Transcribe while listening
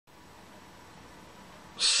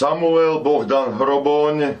Samuel Bohdan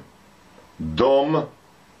Hroboň, Dom,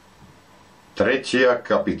 3.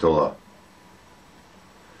 kapitola.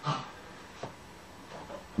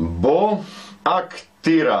 Bo ak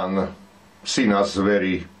tyran si na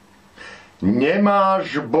zveri,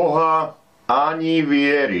 nemáš Boha ani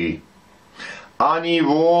viery, ani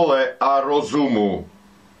vôle a rozumu,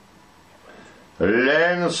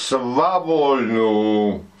 len svavoľnú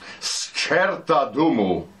z čerta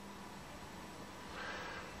dumu.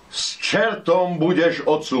 S čertom budeš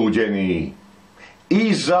odsúdený, i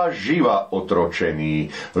za živa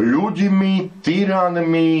otročený, ľuďmi,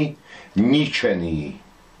 tyranmi ničený.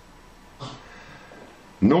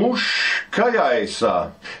 Nuž, kajaj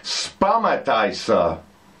sa, spamätaj sa,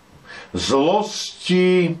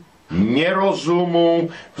 zlosti,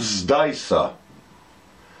 nerozumu vzdaj sa.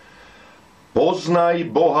 Poznaj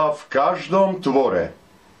Boha v každom tvore,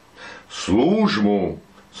 slúž mu,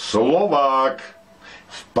 Slovák,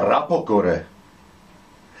 v prapokore.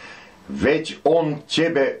 Veď on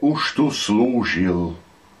tebe už tu slúžil,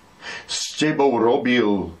 s tebou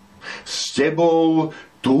robil, s tebou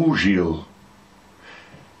túžil.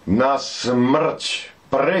 Na smrť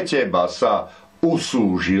pre teba sa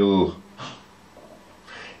usúžil.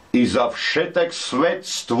 I za všetek svet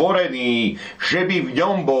stvorený, že by v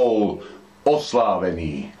ňom bol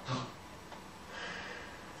oslávený.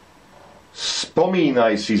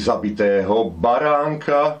 Spomínaj si zabitého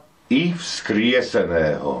baránka i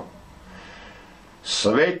vzkrieseného.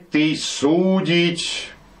 Svätý súdiť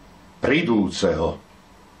pridúceho.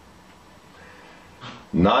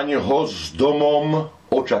 Naňho s domom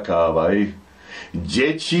očakávaj,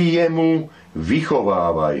 deti jemu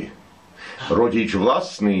vychovávaj. Rodič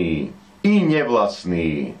vlastný i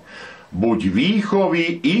nevlastný, buď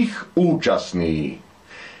výchovy ich účastný.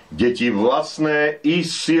 Deti vlastné i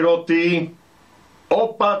siroty,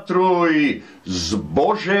 opatruj z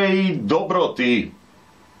Božej dobroty.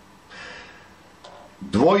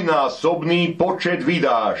 Dvojnásobný počet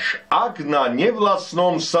vydáš, ak na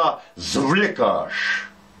nevlastnom sa zvlekáš.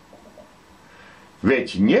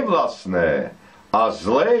 Veď nevlastné a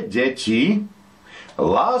zlé deti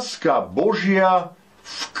láska Božia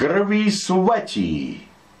v krvi svetí.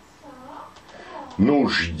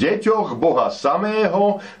 Nuž deťoch Boha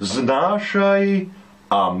samého znášaj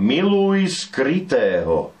a miluj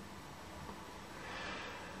skrytého.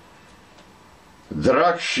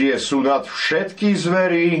 Drahšie sú nad všetky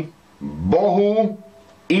zvery Bohu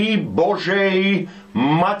i Božej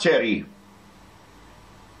Materi.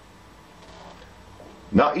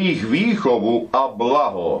 Na ich výchovu a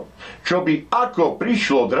blaho, čo by ako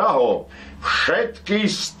prišlo draho, všetky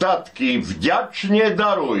statky vďačne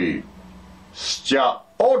daruj.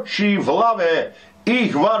 Sťa oči v hlave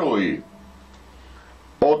ich varuj.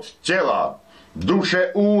 Od tela,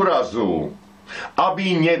 duše úrazu,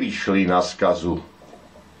 aby nevyšli na skazu.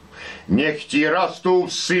 Nech ti rastú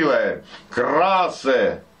v sile,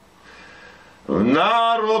 kráse, v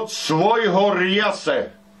národ svojho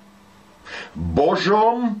riase,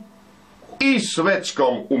 Božom i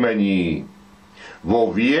svetskom umení,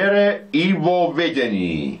 vo viere i vo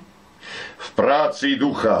vedení, v práci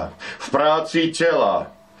ducha, v práci tela,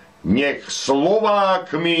 nech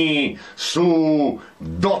Slovákmi sú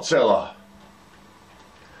docela.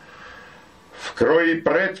 V kroji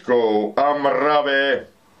predkov a mrave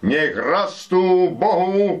nech rastú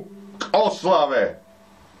Bohu k oslave.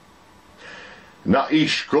 Na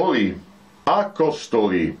ich školy a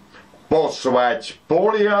kostoly posvať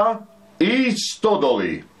polia i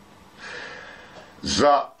stodoly.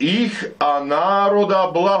 Za ich a národa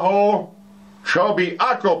blaho, čo by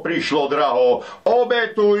ako prišlo draho,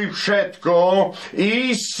 obetuj všetko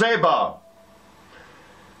i seba,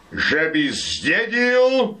 že by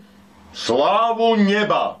zdedil slávu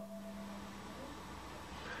neba.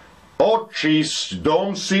 Očisť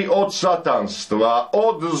dom si od satanstva,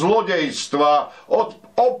 od zlodejstva, od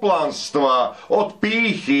oplanstva, od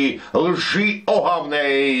pýchy, lži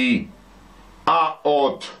ohavnej a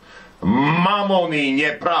od mamony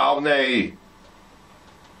neprávnej.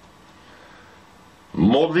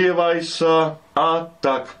 Modlievaj sa a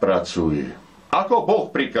tak pracuj. Ako Boh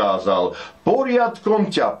prikázal, poriadkom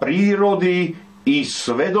ťa prírody i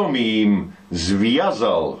svedomím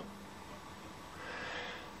zviazal.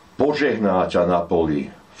 Požehná ťa na poli,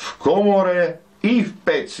 v komore i v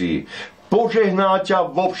peci, požehná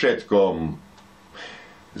ťa vo všetkom.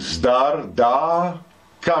 Zdar dá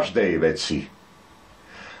každej veci.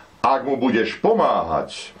 Ak mu budeš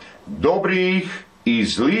pomáhať, dobrých i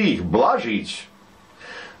zlých blažiť,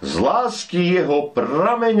 z lásky jeho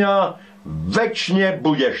prameňa večne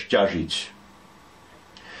budeš ťažiť.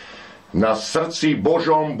 Na srdci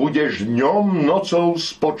Božom budeš dňom nocou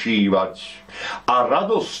spočívať a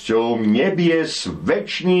radosťou nebies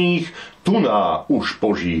večných tuná už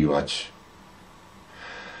požívať.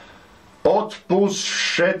 Odpusť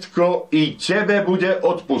všetko, i tebe bude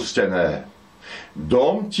odpustené.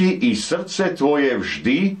 Dom ti i srdce tvoje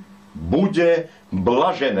vždy bude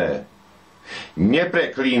blažené.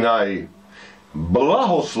 Nepreklínaj,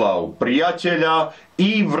 blahoslav priateľa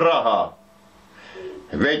i vraha.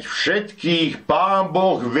 Veď všetkých Pán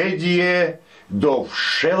Boh vedie do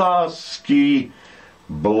všelásky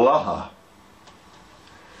blaha.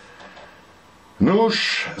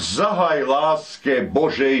 Nuž, zahaj láske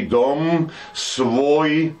Božej dom,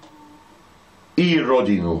 svoj i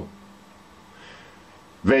rodinu.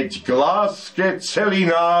 Veď k láske celý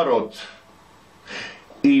národ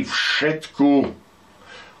i všetku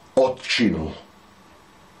odčinu.